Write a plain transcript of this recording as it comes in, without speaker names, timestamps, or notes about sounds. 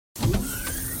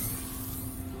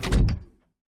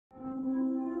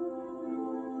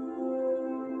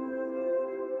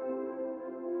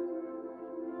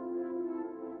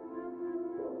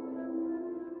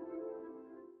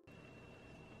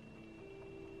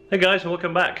Hey guys,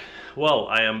 welcome back. Well,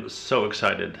 I am so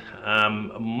excited.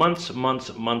 Months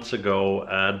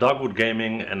ago, Dogwood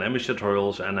Gaming and MH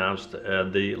Tutorials announced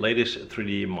the latest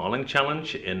 3D modeling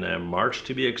challenge in March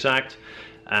to be exact.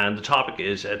 And the topic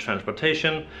is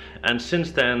transportation. And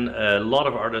since then, a lot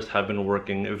of artists have been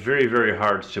working very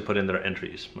hard to put in their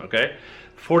entries. Okay,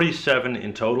 47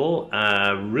 in total,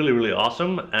 really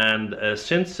awesome. And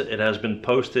since it has been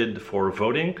posted for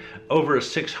voting, over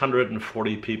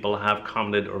 640 people have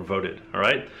commented or voted. All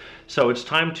right, so it's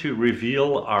time to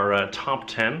reveal our top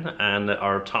 10 and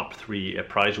our top 3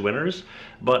 prize winners.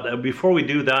 But before we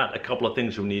do that, a couple of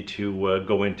things we need to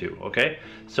go into. Okay,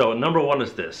 so number one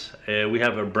is this: we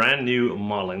have a brand new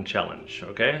modeling challenge.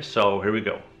 Okay, so here we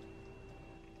go.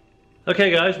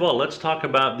 Okay guys, well, let's talk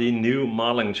about the new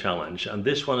modeling challenge, and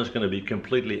this one is going to be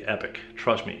completely epic,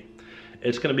 trust me.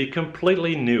 It's going to be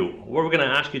completely new. What we're going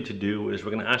to ask you to do is we're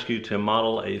going to ask you to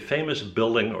model a famous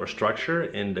building or structure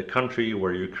in the country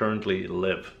where you currently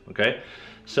live. Okay,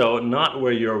 so not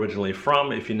where you're originally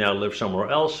from if you now live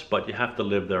somewhere else, but you have to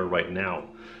live there right now.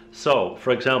 So for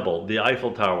example, the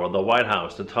Eiffel Tower, the White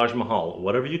House, the Taj Mahal,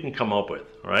 whatever you can come up with.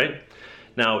 All right,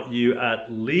 now you at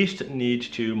least need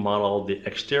to model the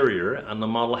exterior, and the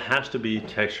model has to be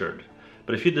textured.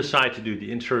 But if you decide to do the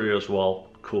interior as well,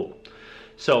 cool.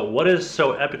 So what is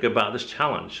so epic about this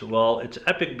challenge? Well, it's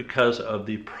epic because of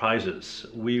the prizes.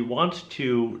 We want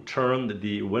to turn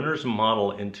the winner's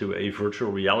model into a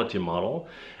virtual reality model,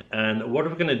 and what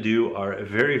we're going to do our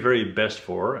very best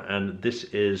for, and this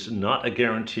is not a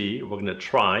guarantee, we're going to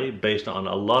try based on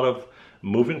a lot of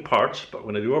moving parts, but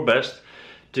we're going to do our best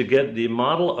to get the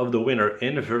model of the winner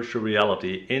in virtual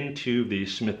reality into the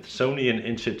Smithsonian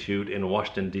Institute in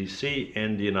Washington, D.C.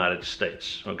 in the United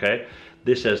States. Okay,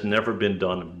 this has never been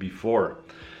done before.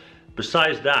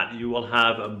 Besides that, you will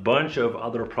have a bunch of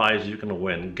other prizes you can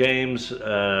win: games,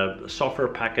 software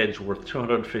package worth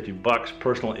 $250,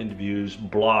 personal interviews,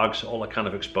 blogs, all that kind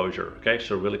of exposure. Okay,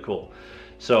 so really cool.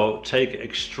 So take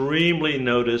extremely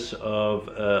notice of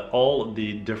all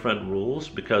the different rules,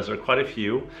 because there are quite a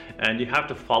few and you have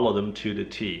to follow them to the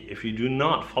T. If you do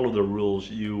not follow the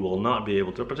rules, you will not be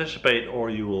able to participate,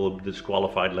 or you will be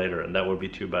disqualified later, and that would be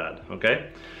too bad. Okay,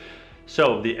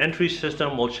 so the entry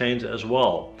system will change as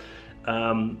well.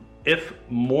 If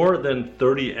more than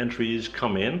 30 entries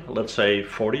come in, let's say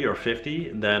 40 or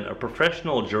 50, then a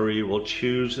professional jury will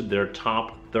choose their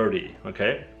top 30.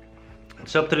 Okay,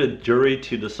 it's up to the jury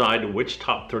to decide which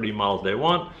top 30 models they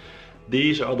want.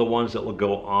 These are the ones that will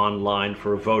go online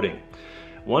for voting.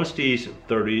 Once these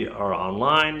 30 are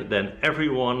online, then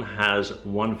everyone has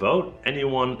one vote.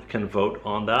 Anyone can vote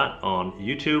on that on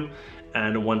YouTube.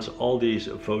 And once all these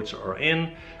votes are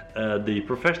in, the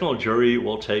professional jury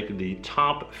will take the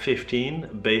top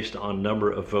 15 based on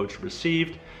number of votes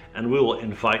received, and we will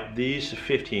invite these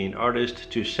 15 artists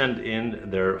to send in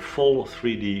their full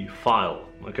 3D file.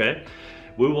 Okay,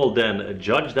 we will then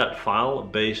judge that file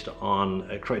based on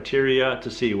a criteria to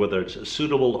see whether it's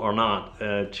suitable or not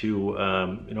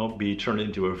to be turned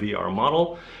into a VR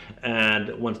model. And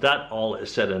once that all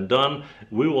is said and done,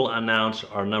 we will announce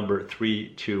our number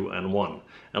 3, 2, and 1.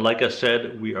 And like I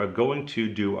said, we are going to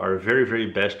do our very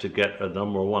best to get a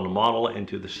number 1 model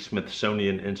into the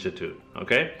Smithsonian Institute.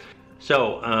 Okay,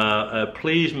 so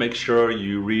please make sure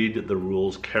you read the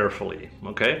rules carefully.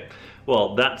 Okay,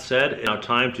 well, that said, it's now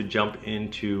time to jump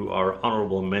into our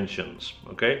honorable mentions.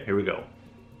 Okay, here we go.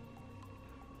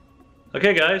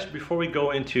 Okay guys, before we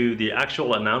go into the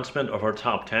actual announcement of our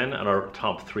top 10 and our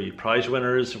top 3 prize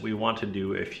winners, we want to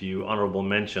do a few honorable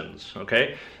mentions.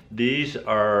 Okay, these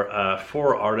are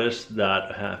 4 artists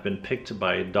that have been picked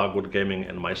by Dogwood Gaming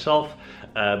and myself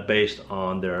based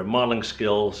on their modeling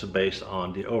skills, based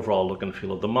on the overall look and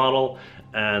feel of the model,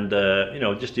 and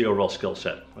just the overall skill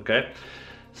set. Okay,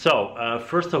 so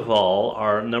first of all,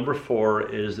 our number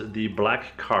 4 is the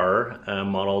black car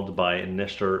modeled by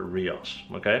Nestor Rios.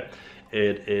 Okay,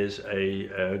 it is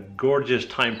a gorgeous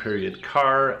time period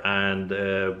car, and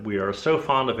we are so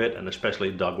fond of it, and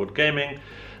especially Dogwood Gaming,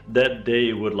 that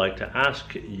they would like to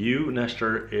ask you,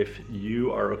 Nestor, if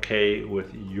you are okay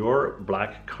with your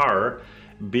black car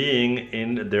being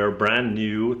in their brand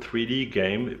new 3D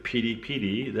game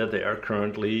PD that they are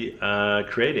currently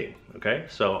creating. Okay,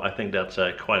 so I think that's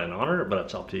quite an honor, but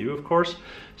it's up to you, of course.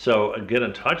 So get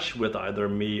in touch with either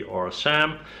me or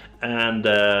Sam, and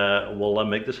we'll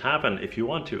make this happen if you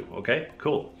want to. Okay,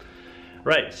 cool.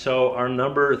 Right, so our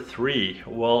number 3.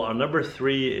 Well, our number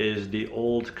 3 is the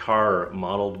old car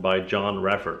modeled by John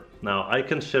Raffert. Now, I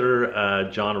consider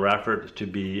John Raffert to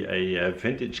be a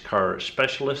vintage car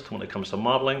specialist when it comes to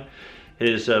modeling.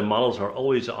 His models are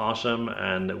always awesome,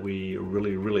 and we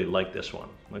really like this one.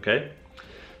 Okay,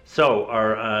 So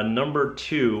our number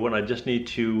 2, and I just need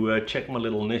to check my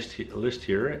little list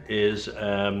here, is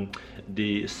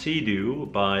the Sea-Doo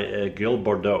by Gil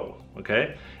Bordeaux.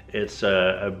 Okay, it's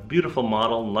a beautiful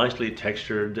model, nicely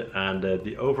textured, and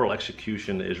the overall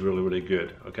execution is really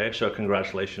good. Okay, so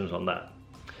congratulations on that.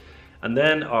 And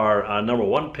then our number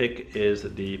 1 pick is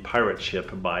the Pirate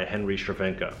Ship by Henry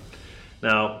Chervenka.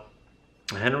 Now,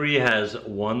 Henry has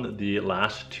won the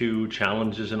last 2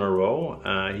 challenges in a row.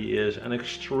 He is an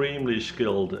extremely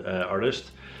skilled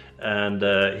artist, and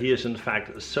he is in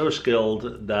fact so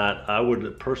skilled that I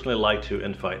would personally like to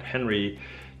invite Henry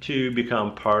to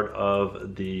become part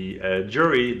of the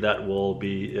jury that will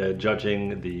be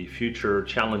judging the future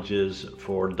challenges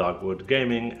for Dogwood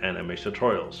Gaming and MH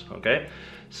Tutorials. Okay,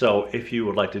 so if you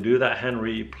would like to do that,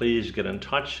 Henry, please get in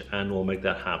touch and we'll make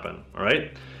that happen. All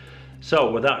right.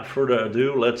 So without further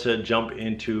ado, let's jump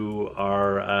into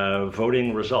our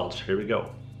voting results. Here we go.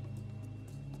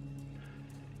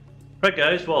 Right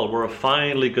guys, well, we're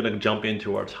finally going to jump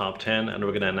into our top 10 and we're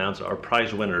going to announce our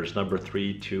prize winners, number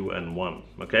 3, 2, and 1.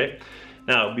 Okay?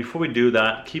 Now, before we do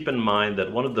that, keep in mind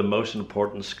that one of the most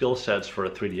important skill sets for a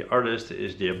 3D artist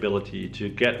is the ability to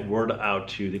get word out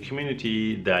to the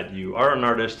community that you are an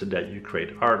artist, that you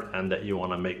create art, and that you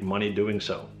want to make money doing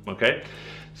so. Okay?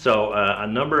 So a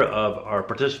number of our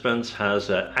participants has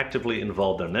actively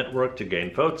involved their network to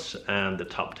gain votes, and the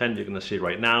top 10 you're going to see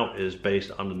right now is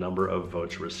based on the number of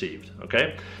votes received.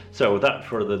 Okay, so without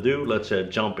further ado, let's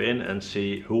jump in and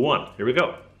see who won. Here we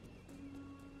go.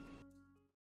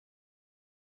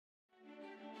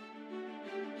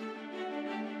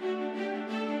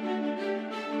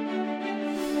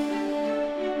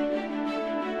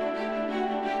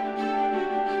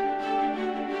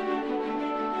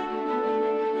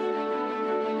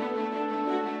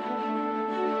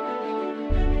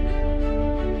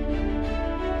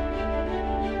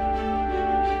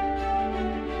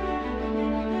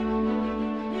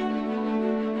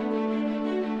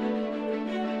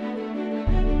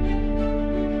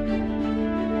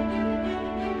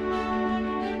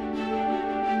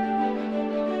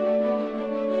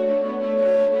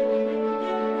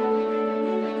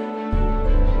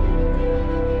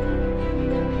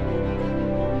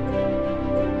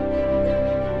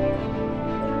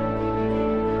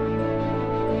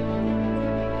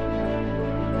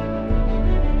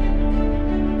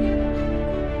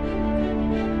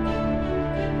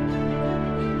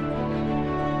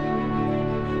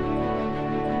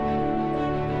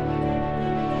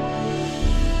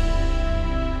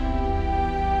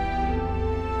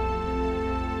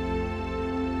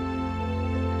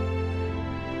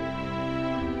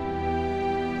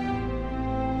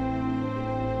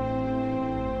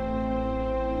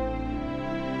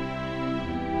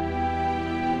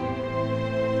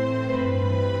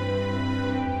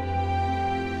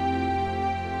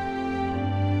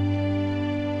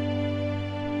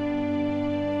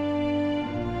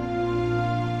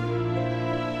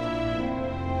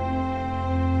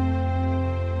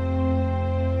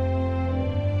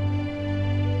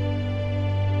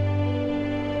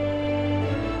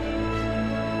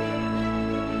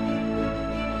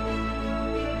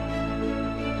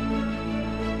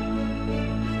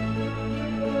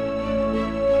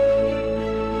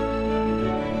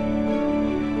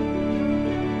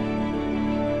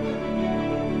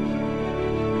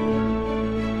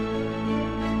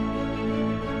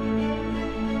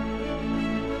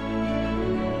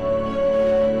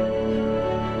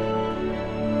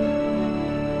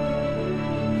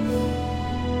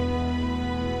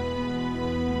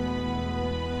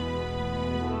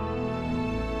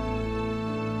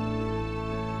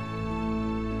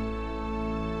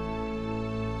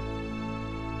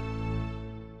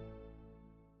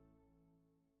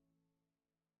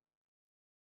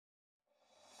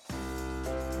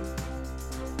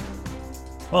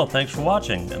 Well, thanks for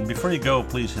watching, and before you go,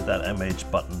 please hit that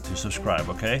MH button to subscribe,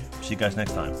 okay? See you guys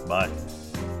next time. Bye.